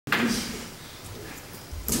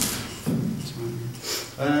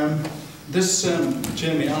This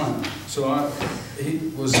Jamie Allan, he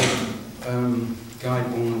was a guy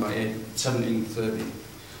born by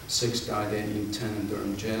 1736, died 1810 in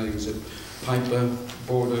Durham jail. He was a piper,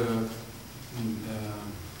 border,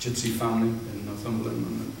 gypsy family in Northumberland,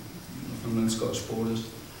 on the Northumberland Scottish borders.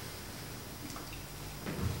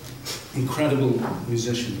 Incredible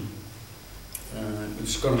musician.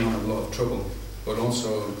 It's got him out of a lot of trouble, but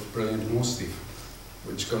also a brilliant horse thief,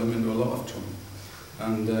 which got him into a lot of trouble.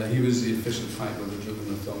 And he was the official piper of the Duke of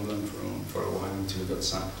Northumberland for a while until he got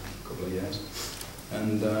sacked a couple of years.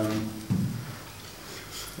 And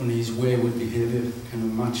when his wayward behaviour kind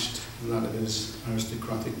of matched that of his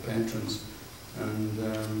aristocratic patrons. And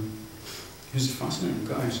he was a fascinating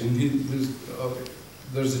guy. So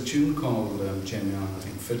there's a tune called Jamie Allan. I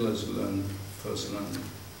think fiddlers first learn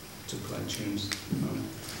to play tunes,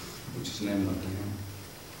 which is named after him.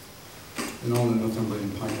 And all the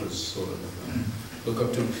Northumberland pipers sort of look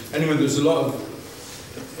up to him. Anyway, there's a lot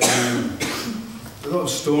of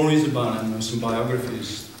stories about him. There's some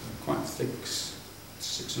biographies, quite thick,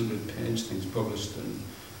 600-page things published. And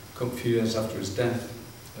a few years after his death,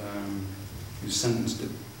 he was sentenced to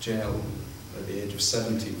jail at the age of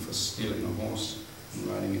 70 for stealing a horse and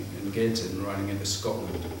riding it in Gateshead and riding it to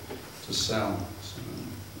Scotland to sell. So,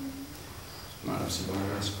 might have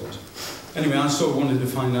survived, I suppose. Anyway, I sort of wanted to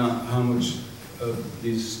find out how much of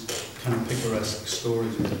these kind of picaresque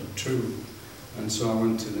stories are true, and so I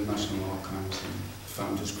went to the National Archives and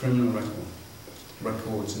found his criminal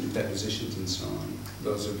records and depositions and so on.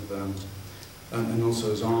 Those of and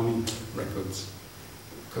also his army records,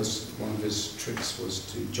 because one of his tricks was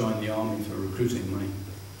to join the army for recruiting money,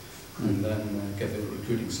 and then get the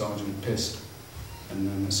recruiting sergeant pissed, and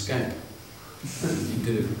then escape. And he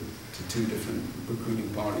did it to 2 different recruiting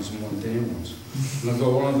parties in one day once. And I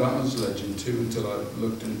thought, well, that was legend too, until I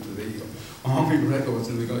looked into the army records,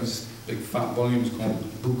 and they got these big fat volumes called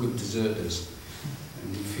Book of Deserters,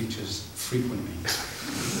 and he features frequently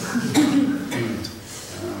in it,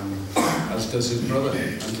 as does his brother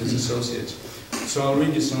and his associates. So I'll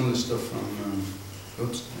read you some of the stuff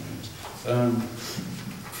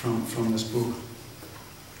from this book,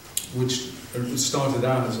 which started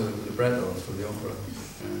out as a libretto for the opera,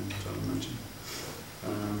 I mentioned,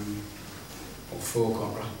 or folk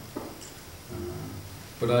opera.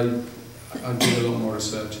 But I did a lot more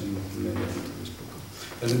research and made it into this book.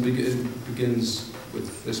 And it begins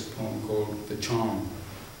with this poem called The Charm.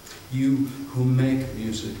 You who make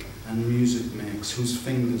music and music makes, whose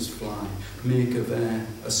fingers fly, make of air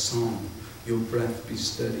a song, your breath be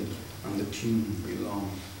steady and the tune be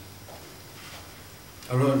long.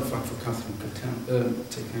 I wrote, in fact, for Catherine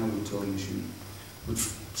Ticknell, who told me she would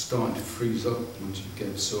start to freeze up when she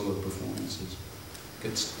gave solo performances,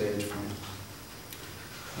 get stage fright.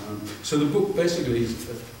 So the book basically is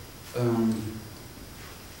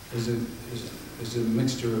a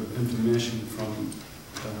mixture of information from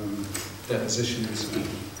depositions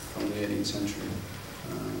from the 18th century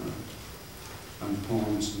and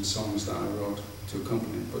poems and songs that I wrote to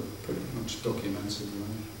accompany it, but pretty much documents as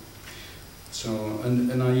well. So,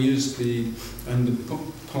 and I used the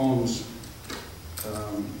poems,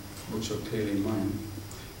 which are clearly mine,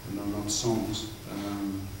 and are not songs.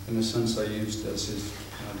 In a sense, I used as his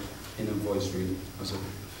inner voice, really, as an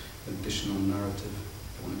additional narrative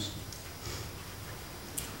voice.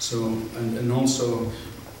 So, and also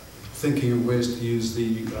thinking of ways to use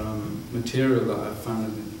the material that I found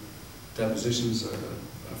in the depositions.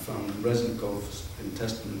 I found resin golf in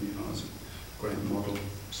Testament, as a great model.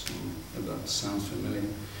 So if that sounds familiar,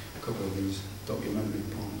 a couple of these documentary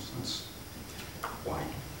poems, that's why.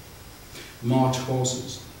 March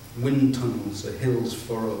horses, wind tunnels, a hill's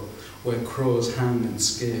furrow, where crows hang and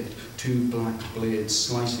skate, 2 black blades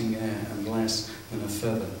slicing air and less than a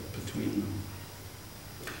feather between them.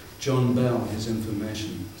 John Bell, his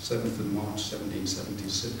information, 7th of March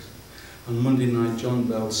 1776. On Monday night, John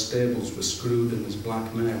Bell's stables were screwed and his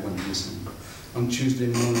black mare went missing. On Tuesday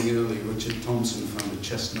morning early, Richard Thompson found a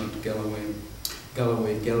chestnut Galloway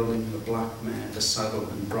gelding, a black mare, a saddle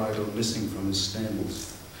and bridle missing from his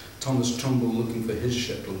stables. Thomas Trumbull, looking for his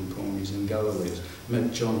Shetland ponies in Galloway's,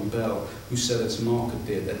 met John Bell, who said its market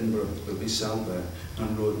day at Edinburgh will be sold there,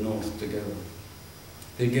 and rode north together.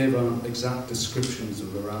 They gave out exact descriptions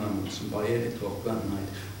of their animals, and by 8 o'clock that night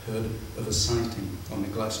heard of a sighting on the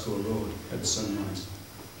Glasgow road at sunrise.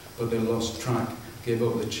 But they lost track, gave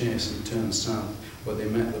up the chase and turned south, where they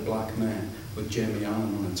met the black mare with Jamie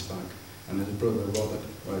Allan on its back, and his brother Robert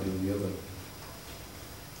riding the other.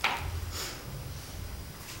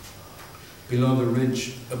 Below the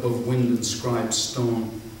ridge, above wind inscribed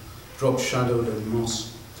stone, drop shadowed in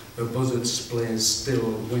moss. A buzzard splays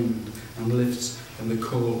still wind and lifts in the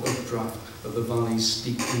cold updraft of the valley's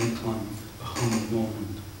steep incline, a hum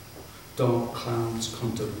moment. Dark clouds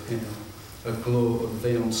contour pale, a glow of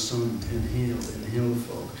veiled sun inhaled in hill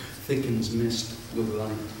fog thickens mist with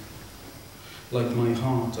light. Like my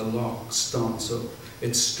heart, a lark starts up,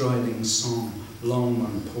 its striding song, long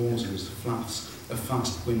and pauses, flaps, a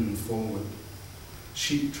fast wind forward.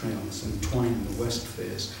 Sheep trails entwine the west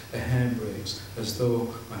face, a hair breaks, as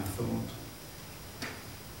though I thought.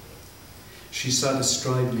 She sat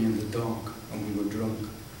astride me in the dark, and we were drunk.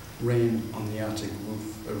 Rain on the attic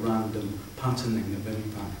roof, a random patterning of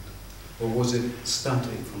impact. Or was it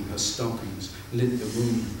static from her stockings, lit the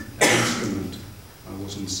room, an instrument I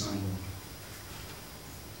wasn't silent.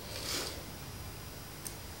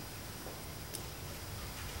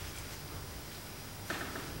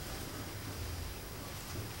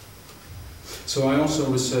 So I also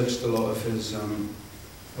researched a lot of his,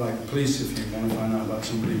 like police, if you want to find out about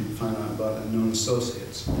somebody, find out about unknown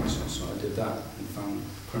associates. So I did that and found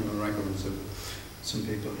criminal records of some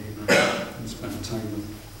people he spent time with,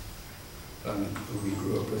 who he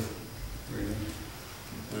grew up with,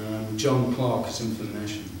 really. John Clark, his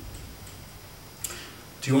information.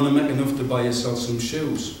 Do you want to make enough to buy yourself some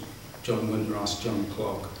shoes? John Winter asked John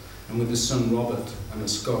Clark, and with his son Robert and a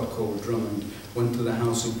Scot called Drummond, went to the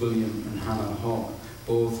house of William and Hannah Hogg,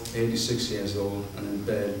 both 86 years old and in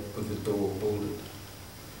bed with the door bolted.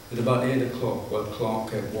 At about 8 o'clock, while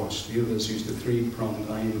Clark kept watch, the others used a 3-pronged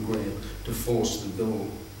iron grate to force the door.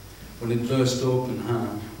 When it burst open,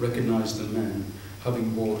 Hannah recognised the men,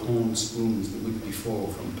 having bought horn spoons the week before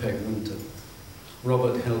from Peg Winter.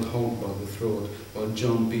 Robert held Hogg by the throat, while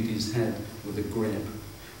John beat his head with a grape,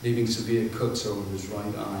 leaving severe cuts over his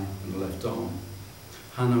right eye and left arm.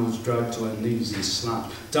 Hannah was dragged to her knees and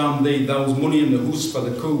slapped. Damn thee, there was money in the hoose for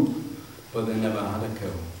the coup. But they never had a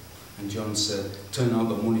cow. And John said, turn out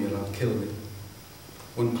the money or I'll kill thee.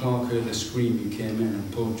 When Clark heard the scream, he came in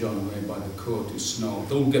and pulled John away by the coat, who snarled,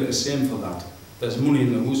 don't get the same for that. There's money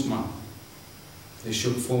in the hoose, man. They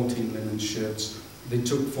took 14 linen shirts,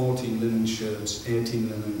 18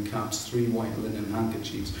 linen caps, 3 white linen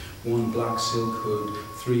handkerchiefs, 1 black silk hood,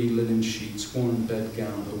 3 linen sheets, 1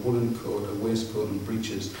 bedgown, a woolen coat, a waistcoat and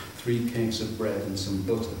breeches, 3 cakes of bread and some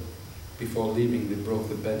butter. Before leaving, they broke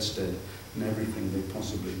the bedstead and everything they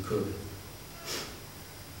possibly could.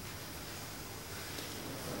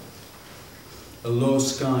 A low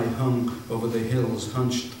sky hung over the hills,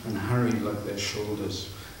 hunched and harried like their shoulders,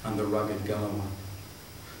 and the ragged Galloway.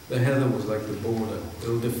 The heather was like the border,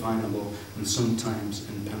 ill-definable and sometimes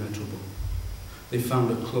impenetrable. They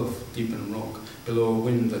found a clough deep in rock, below a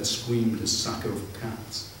wind that screamed a sack of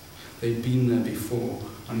cats. They'd been there before,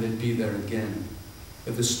 and they'd be there again.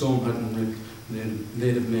 If the storm hadn't ripped,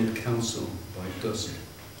 they'd have made Kelso by dusk.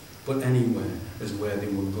 But anywhere is where they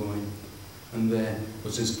were going, and there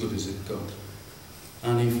was as good as it got.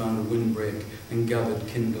 Annie found a windbreak and gathered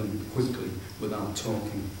kindling quickly without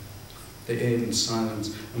talking. They ate in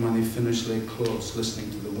silence, and when they finished lay close,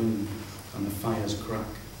 listening to the wind and the fire's crack.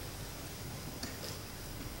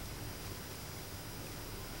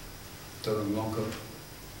 Durham Lockup.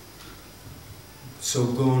 So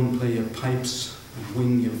go and play your pipes and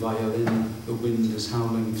wing your violin. The wind is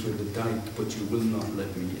howling through the dike, but you will not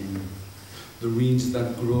let me in. The reeds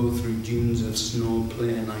that grow through dunes of snow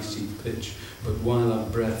play an icy pitch, but while I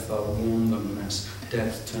breath I'll warn them lest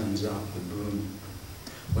death turns out the broom.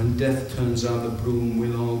 When death turns out the broom,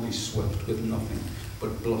 we'll all be swept with nothing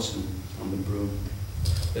but blossom on the broom.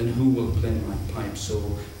 Then who will play my pipes,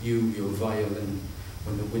 or you your violin,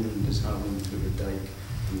 when the wind is howling through the dike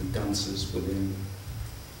and the dancers within?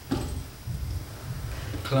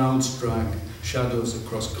 Clouds drag shadows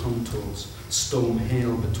across contours, storm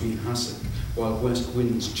hail between hassock, while west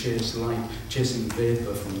winds chase light, chasing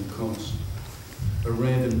vapour from the coast. A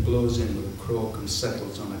raven blows in with a croak and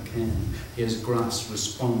settles on a cairn. Hears grass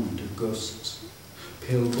respond to gusts.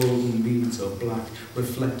 Pale golden beads are black,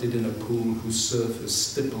 reflected in a pool whose surface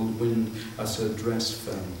stippled wind as her dress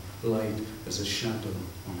fell, light as a shadow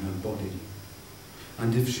on her body.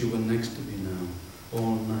 And if she were next to me now,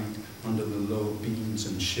 all night under the low beams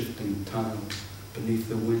and shifting tiles, beneath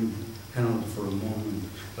the wind, held for a moment,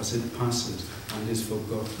 as it passes and is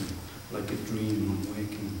forgotten, like a dream on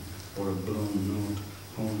waking, or a blown note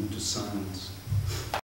honed to silence.